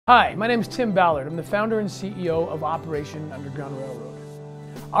Hi, my name is Tim Ballard. I'm the founder and CEO of Operation Underground Railroad.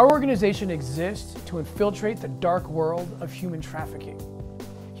 Our organization exists to infiltrate the dark world of human trafficking.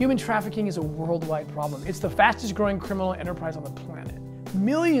 Human trafficking is a worldwide problem. It's the fastest growing criminal enterprise on the planet.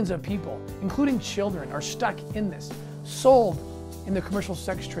 Millions of people, including children, are stuck in this, sold in the commercial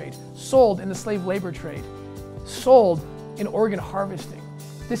sex trade, sold in the slave labor trade, sold in organ harvesting.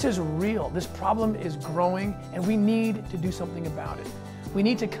 This is real. This problem is growing, and we need to do something about it. We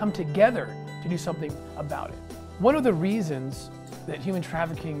need to come together to do something about it. One of the reasons that human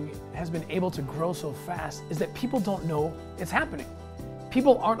trafficking has been able to grow so fast is that people don't know it's happening.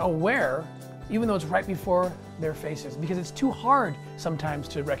 People aren't aware, even though it's right before their faces, because it's too hard sometimes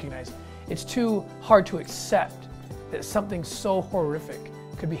to recognize. It's too hard to accept that something so horrific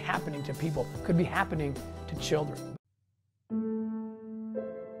could be happening to people, could be happening to children.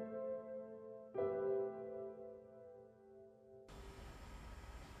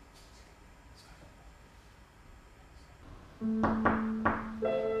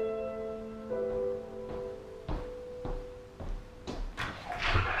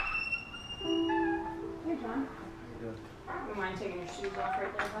 You mind taking your shoes off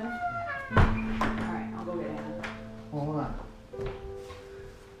right there, buddy? Alright, I'll go get Anna. Well, hold on.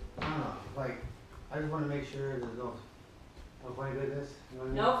 I don't know, I just want to make sure there's no funny business. You know what I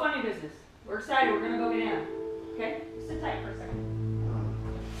mean? No funny business. We're excited. We're gonna go get Anna. Okay? Sit tight for a second.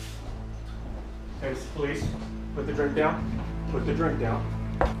 Hey, police, put the drink down. Put the drink down.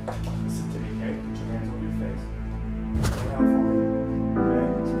 Listen to me, okay? Put your hands over your face. Lay down for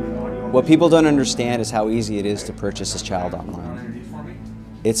me. What people don't understand is how easy it is to purchase a child online.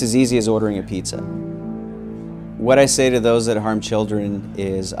 It's as easy as ordering a pizza. What I say to those that harm children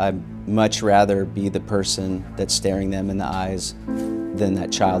is I'd much rather be the person that's staring them in the eyes than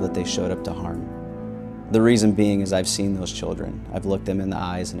that child that they showed up to harm. The reason being is I've seen those children. I've looked them in the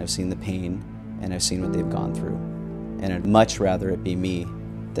eyes and I've seen the pain and I've seen what they've gone through. And I'd much rather it be me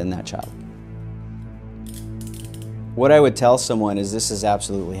than that child. What I would tell someone is this is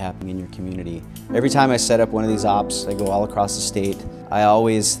absolutely happening in your community. Every time I set up one of these ops, I go all across the state, I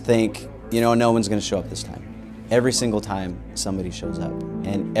always think, you know, no one's going to show up this time. Every single time somebody shows up.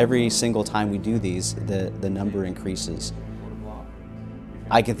 And every single time we do these, the number increases.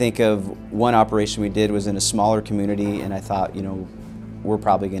 I can think of one operation we did was in a smaller community, and I thought, you know, we're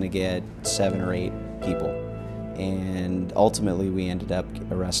probably going to get 7 or 8 people. And ultimately we ended up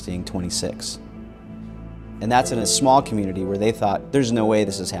arresting 26. And that's in a small community where they thought, there's no way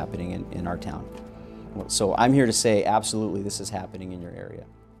this is happening in our town. So I'm here to say, absolutely, this is happening in your area.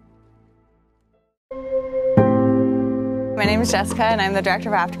 My name is Jessica, and I'm the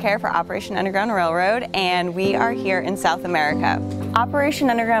Director of Aftercare for Operation Underground Railroad, and we are here in South America.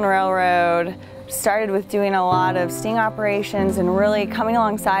 Operation Underground Railroad started with doing a lot of sting operations and really coming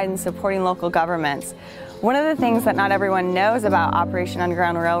alongside and supporting local governments. One of the things that not everyone knows about Operation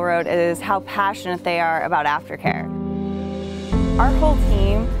Underground Railroad is how passionate they are about aftercare. Our whole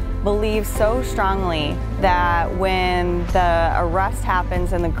team believes so strongly that when the arrest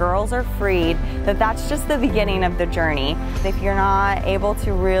happens and the girls are freed, that that's just the beginning of the journey. If you're not able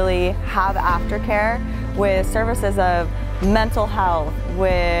to really have aftercare with services of mental health,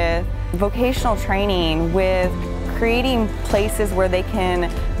 with vocational training, with creating places where they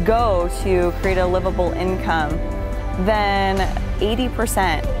can go to create a livable income, then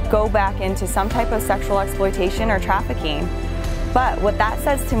 80% go back into some type of sexual exploitation or trafficking. But what that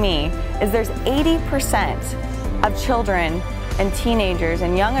says to me is there's 80% of children and teenagers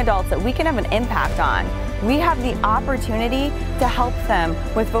and young adults that we can have an impact on. We have the opportunity to help them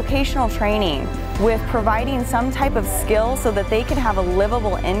with vocational training, with providing some type of skill so that they can have a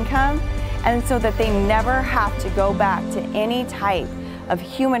livable income, and so that they never have to go back to any type of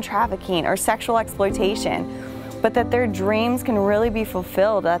human trafficking or sexual exploitation, but that their dreams can really be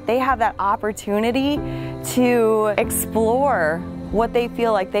fulfilled, that they have that opportunity to explore what they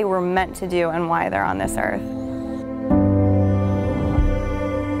feel like they were meant to do and why they're on this earth.